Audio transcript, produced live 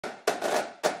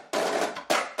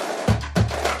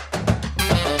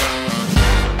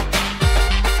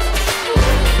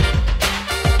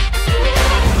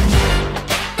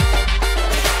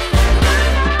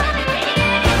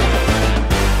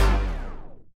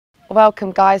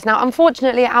Welcome, guys. Now,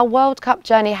 unfortunately, our World Cup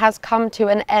journey has come to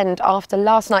an end after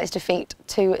last night's defeat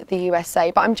to the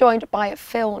USA. But I'm joined by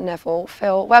Phil Neville.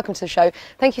 Phil, welcome to the show.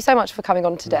 Thank you so much for coming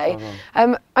on today.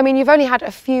 No I mean, you've only had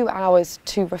a few hours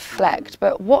to reflect,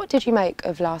 but what did you make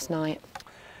of last night?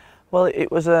 Well, it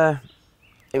was an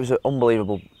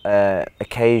unbelievable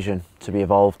occasion to be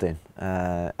involved in.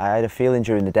 I had a feeling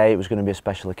during the day it was going to be a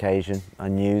special occasion. I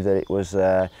knew that it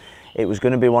was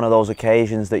going to be one of those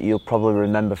occasions that you'll probably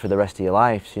remember for the rest of your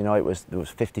lives. You know, there was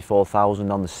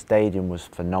 54,000 on the stadium, was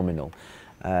phenomenal.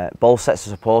 Both sets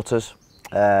of supporters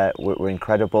were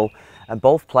incredible, and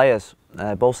both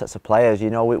sets of players.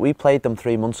 You know, we played them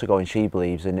 3 months ago in She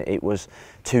Believes, and it was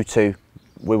 2-2.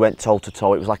 We went toe to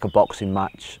toe. It was like a boxing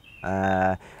match.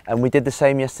 And we did the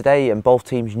same yesterday, and both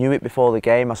teams knew it before the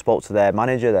game. I spoke to their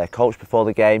manager, their coach before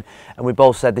the game, and we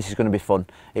both said this is going to be fun.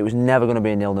 It was never going to be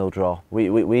a 0-0 draw. We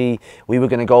were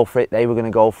going to go for it, they were going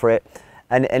to go for it,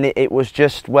 and it was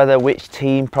just whether which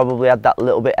team probably had that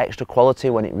little bit extra quality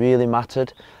when it really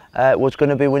mattered was going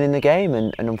to be winning the game,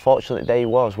 and unfortunately there it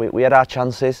was. We had our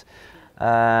chances,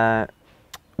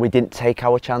 we didn't take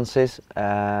our chances,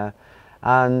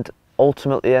 and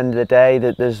ultimately, at the end of the day,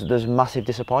 there's massive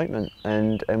disappointment,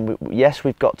 and yes,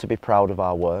 we've got to be proud of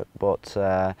our work, but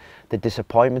the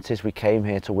disappointment is we came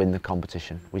here to win the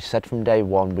competition. We said from day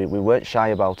one we weren't shy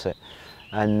about it,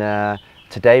 and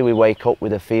today we wake up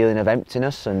with a feeling of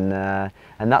emptiness, and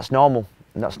that's normal.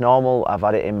 That's normal. I've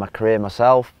had it in my career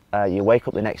myself. You wake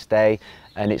up the next day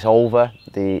and it's over.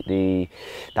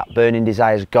 That burning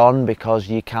desire's gone because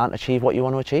you can't achieve what you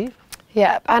want to achieve.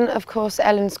 Yeah, and of course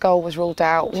Ellen's goal was ruled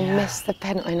out. We missed the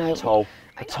penalty. I know.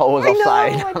 The toe was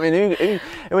offside. I mean,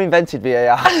 who invented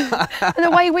VAR? And the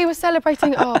way we were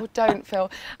celebrating, oh, don't, Phil.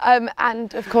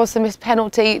 And of course the missed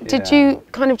penalty. Did you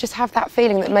kind of just have that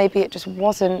feeling that maybe it just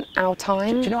wasn't our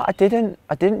time? Do you know, I didn't.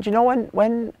 Do you know,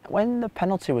 when the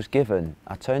penalty was given,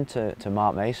 I turned to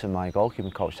Mark Mason, my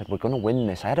goalkeeping coach, said, we're going to win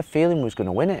this. I had a feeling we was going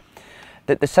to win it.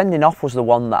 The sending off was the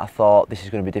one that I thought, this is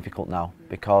going to be difficult now,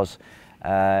 because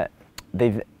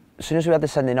as soon as we had the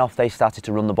sending off, they started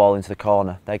to run the ball into the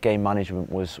corner. Their game management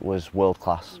was world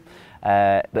class.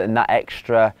 But that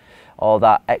extra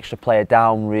player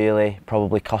down really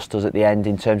probably cost us at the end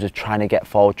in terms of trying to get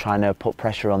forward, trying to put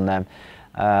pressure on them.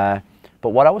 But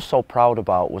what I was so proud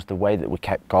about was the way that we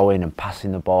kept going and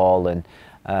passing the ball. And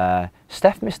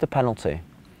Steph missed the penalty,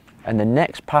 and the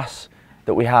next pass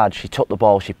that we had, she took the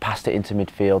ball, she passed it into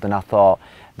midfield, and I thought,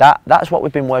 that's what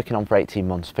we've been working on for 18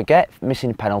 months. Forget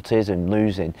missing penalties and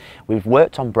losing. We've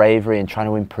worked on bravery and trying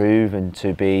to improve and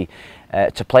to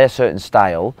play a certain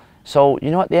style. So, you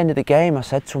know, at the end of the game, I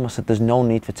said to him, there's no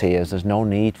need for tears, there's no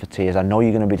need for tears. I know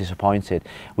you're going to be disappointed.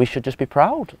 We should just be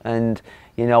proud. And,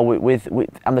 you know,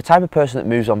 I'm the type of person that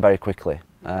moves on very quickly.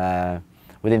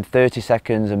 Within 30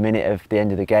 seconds, a minute of the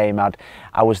end of the game,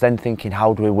 I was then thinking,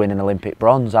 how do we win an Olympic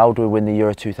bronze? How do we win the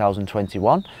Euro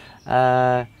 2021?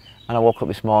 And I woke up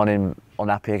this morning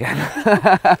unhappy again.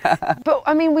 But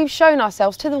I mean, we've shown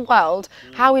ourselves to the world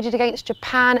how we did against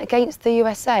Japan, against the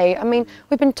USA. I mean,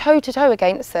 we've been toe to toe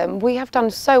against them. We have done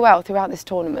so well throughout this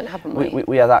tournament, haven't we?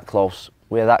 We are that close.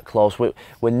 We are that close.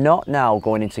 We're not now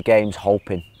going into games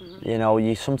hoping. You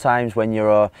know, sometimes when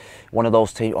you're one of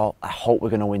those teams, oh, I hope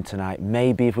we're going to win tonight.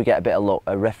 Maybe if we get a bit of luck,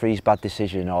 a referee's bad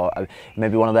decision, or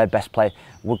maybe one of their best players.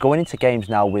 We're going into games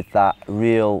now with that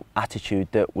real attitude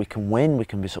that we can win, we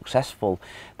can be successful.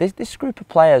 This group of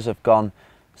players have gone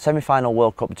semi-final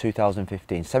World Cup in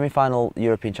 2015, semi-final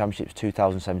European Championships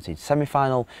 2017,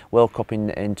 semi-final World Cup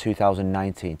in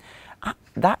 2019.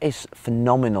 That is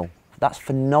phenomenal. That's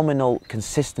phenomenal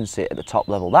consistency at the top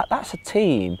level. That's a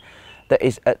team that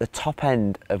is at the top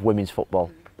end of women's football.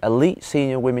 Elite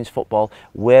senior women's football,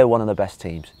 we're one of the best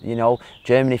teams. You know,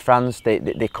 Germany, France,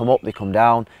 they come up, they come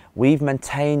down. We've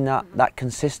maintained that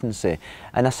consistency.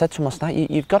 And I said to them last night,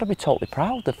 you've got to be totally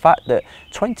proud. The fact that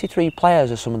 23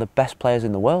 players are some of the best players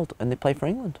in the world, and they play for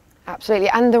England. Absolutely,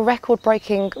 and the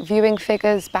record-breaking viewing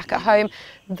figures back at home,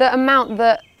 the amount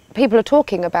that people are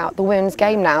talking about the women's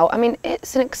game now. I mean,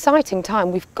 it's an exciting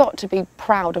time. We've got to be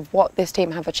proud of what this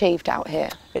team have achieved out here.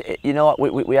 You know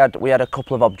what, we had a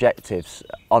couple of objectives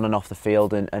on and off the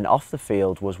field, and off the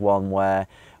field was one where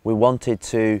we wanted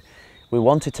to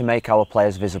make our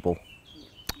players visible.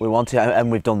 We wanted,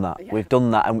 and we've done that. Yeah. We've done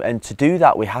that, and to do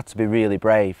that, we had to be really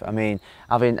brave. I mean,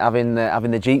 having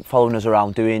the Jeep following us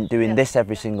around, doing this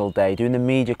every single day, doing the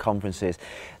media conferences,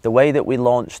 the way that we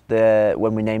launched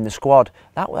when we named the squad,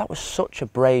 that was such a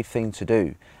brave thing to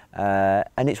do.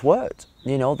 and it's worked.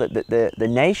 You know, the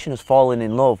nation has fallen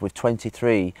in love with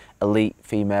 23 elite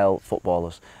female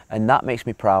footballers, and that makes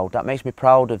me proud. That makes me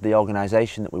proud of the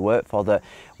organisation that we work for, that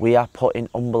we are putting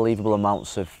unbelievable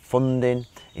amounts of funding,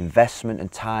 investment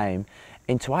and time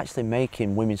into actually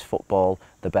making women's football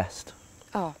the best.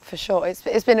 Oh, for sure.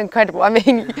 It's been incredible. I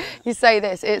mean, you say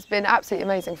this, it's been absolutely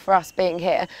amazing for us being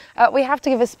here. We have to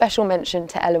give a special mention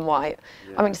to Ellen White.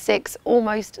 Yeah. I mean, 6,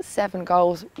 almost 7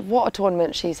 goals. What a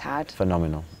tournament she's had.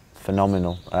 Phenomenal,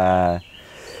 phenomenal.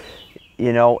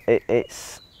 You know,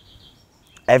 it's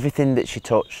everything that she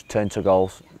touched turned to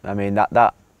goals. I mean,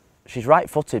 that she's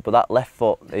right-footed, but that left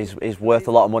foot is worth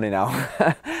a lot of money now.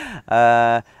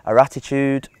 Her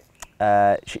attitude.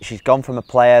 She's gone from a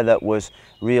player that was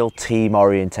real team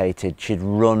orientated. She'd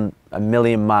run a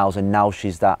million miles, and now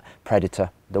she's that predator,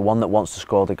 the one that wants to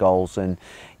score the goals. And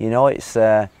you know, it's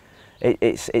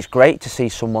great to see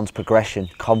someone's progression,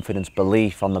 confidence,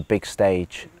 belief on the big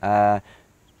stage. One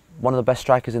of the best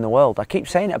strikers in the world. I keep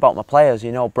saying it about my players.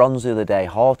 You know, bronze the other day.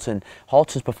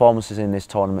 Horton's performances in this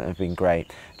tournament have been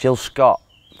great. Jill Scott,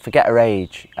 forget her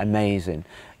age, amazing.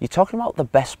 You're talking about the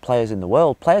best players in the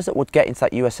world, players that would get into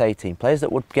that USA team, players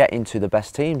that would get into the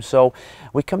best team. So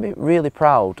we can be really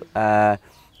proud, and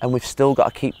we've still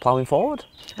got to keep ploughing forward.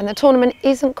 And the tournament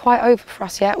isn't quite over for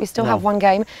us yet. We still have one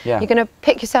game. Yeah. You're going to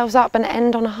pick yourselves up and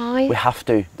end on a high? We have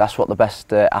to. That's what the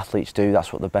best athletes do.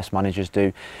 That's what the best managers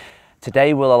do.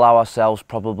 Today we'll allow ourselves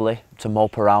probably to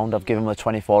mope around. I've given them a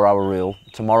 24-hour rule.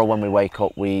 Tomorrow when we wake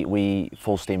up, we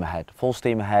full steam ahead. Full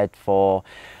steam ahead for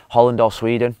Holland or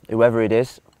Sweden, whoever it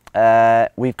is.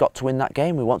 We've got to win that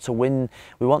game. We want to win.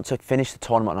 We want to finish the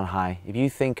tournament on high. If you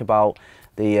think about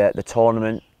the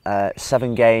tournament,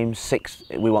 7 games, 6.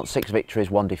 We want 6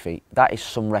 victories, 1 defeat. That is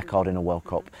some record in a World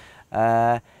Cup.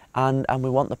 And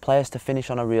we want the players to finish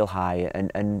on a real high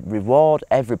and reward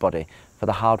everybody for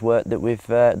the hard work that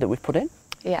we've put in.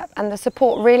 Yeah, and the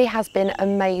support really has been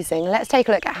amazing. Let's take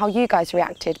a look at how you guys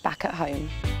reacted back at home.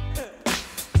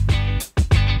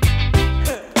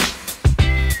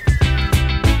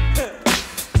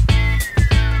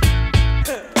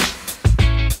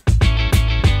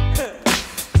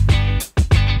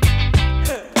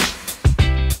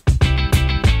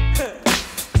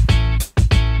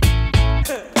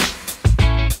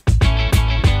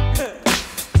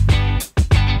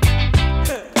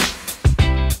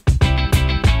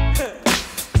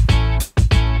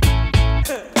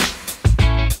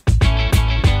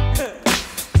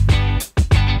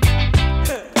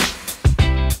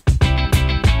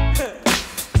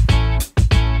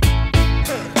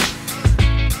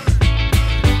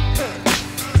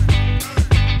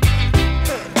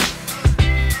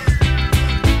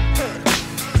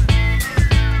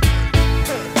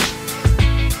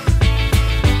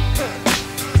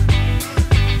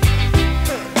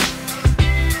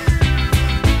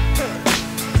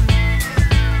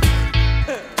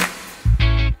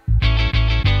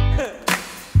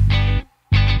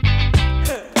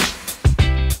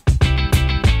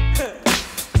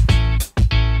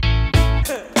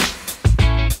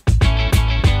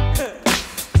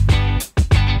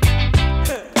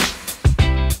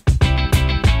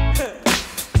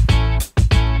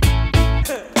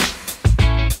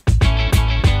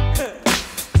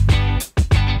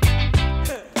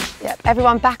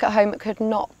 Everyone back at home could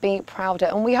not be prouder,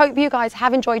 and we hope you guys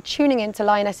have enjoyed tuning in to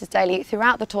Lionesses Daily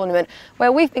throughout the tournament,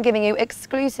 where we've been giving you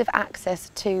exclusive access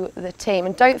to the team.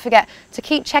 And don't forget to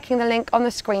keep checking the link on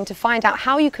the screen to find out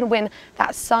how you can win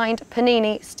that signed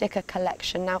Panini sticker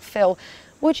collection. Now, Phil,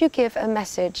 would you give a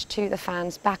message to the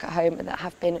fans back at home that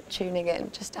have been tuning in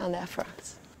just down there for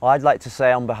us? Well, I'd like to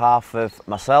say on behalf of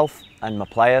myself and my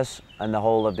players and the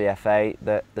whole of the FA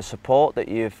that the support that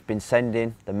you've been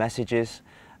sending, the messages,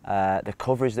 the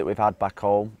coverage that we've had back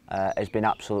home has been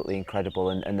absolutely incredible,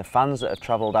 and the fans that have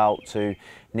travelled out to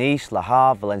Nice, Le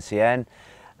Havre, Valenciennes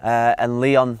and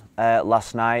Lyon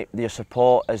last night, your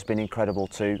support has been incredible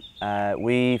too.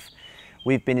 We've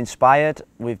been inspired,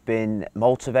 we've been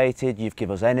motivated, you've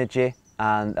given us energy,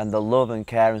 and the love and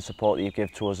care and support that you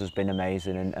give to us has been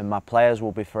amazing, and my players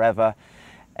will be forever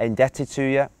indebted to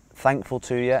you, thankful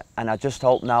to you, and I just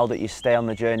hope now that you stay on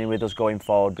the journey with us going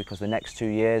forward, because the next 2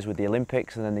 years with the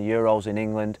Olympics and then the Euros in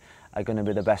England are going to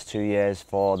be the best 2 years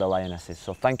for the Lionesses.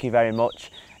 So thank you very much,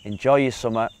 enjoy your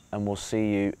summer, and we'll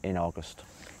see you in August.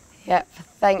 Yep,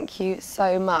 thank you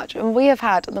so much. And we have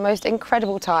had the most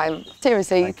incredible time.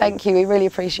 Seriously, thank you. We really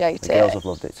appreciate it. The girls have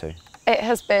loved it too. It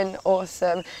has been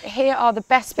awesome. Here are the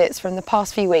best bits from the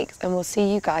past few weeks, and we'll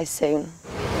see you guys soon.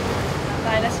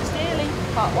 Lionesses Daily,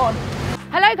 part 1.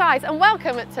 Hello guys, and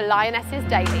welcome to Lionesses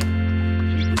Daily.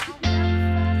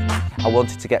 I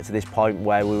wanted to get to this point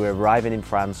where we were arriving in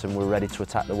France and we were ready to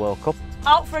attack the World Cup.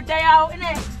 Out for a day out,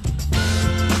 innit?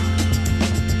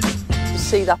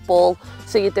 See that ball,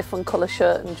 see a different colour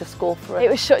shirt and just go for it. It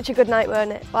was such a good night,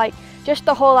 weren't it? Like, just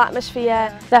the whole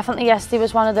atmosphere. Definitely yesterday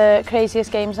was one of the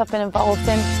craziest games I've been involved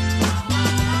in.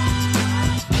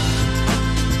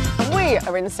 We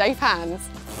are in safe hands.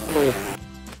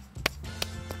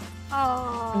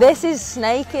 Oh. This is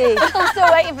snaky. I'm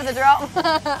still waiting for the drop.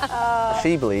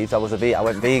 She believes I went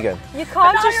vegan. You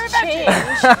can't just change.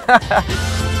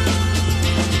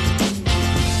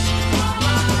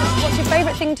 What's your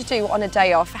favourite thing to do on a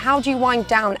day off? How do you wind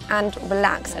down and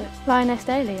relax? Lionesses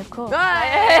Daily, of course.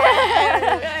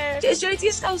 Is Jodie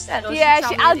a Scouse then? Yeah,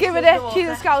 I'll give it a. She's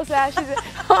a Scouser. She's a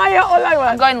higher or lower?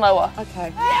 I'm going lower. Okay.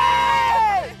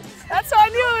 Yay! That's what I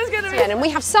knew it was going to be. And we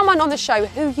have someone on the show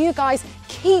who you guys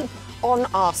keep on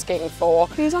asking for.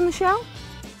 Who's on the show?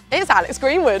 It's Alex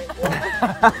Greenwood.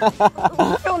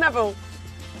 Phil Neville.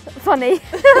 Funny.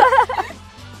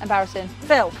 Embarrassing.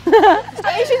 Phil. She's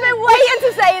been waiting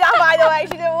to say that, by the way.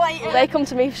 She's been waiting. They come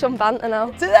to me for some banter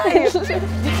now. Do they?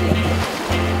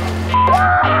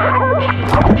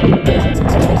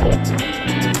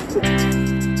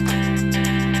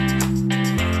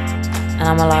 And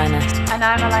I'm a lioness. And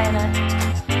I'm a lioness.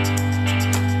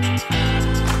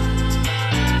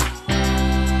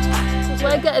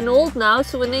 We're getting old now,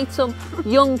 so we need some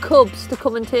young cubs to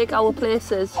come and take our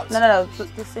places. No,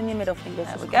 just in your middle fingers.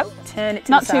 There we go. Turn it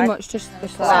to Not the side. too much, just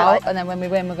out, and then when we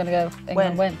win, we're going to go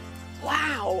England win.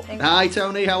 Wow. Hi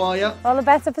Tony, how are you? All the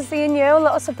better for seeing you. A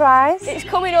little surprise. It's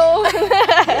coming on.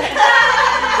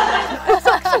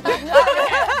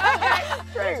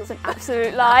 It's an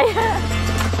absolute lie.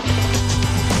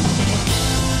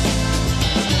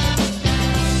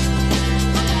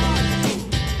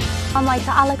 I'm like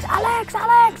to Alex,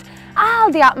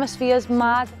 Al, the atmosphere's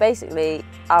mad. Basically,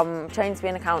 I'm trained to be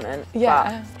an accountant.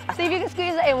 Yeah. See if you can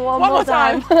squeeze it in one more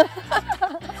time.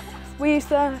 We used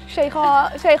to shake our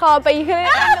bacon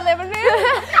in the living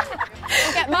room.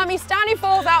 We'll get Mummy Stanley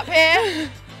Falls up here.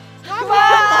 Come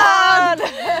on!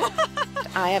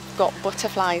 I have got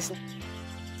butterflies.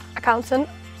 Accountant.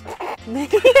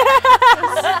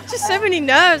 Just so many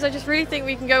nerves. I just really think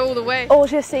we can go all the way. All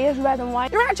you see is red and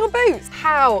white. Your actual boots.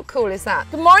 How cool is that?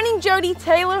 Good morning, Jodie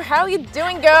Taylor. How you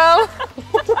doing, girl?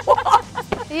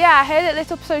 Yeah, I heard it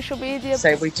lit up social media.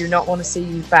 So we do not want to see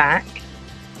you back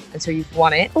until you've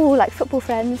won it. Oh, like football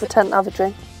friends. Pretend to have a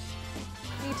drink.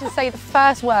 You need to say the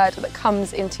first word that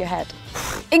comes into your head.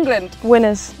 England.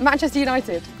 Winners. Manchester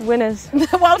United. Winners.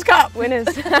 The World Cup. Winners.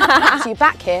 See you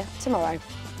back here tomorrow.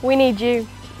 We need you.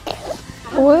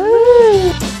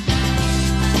 Woo!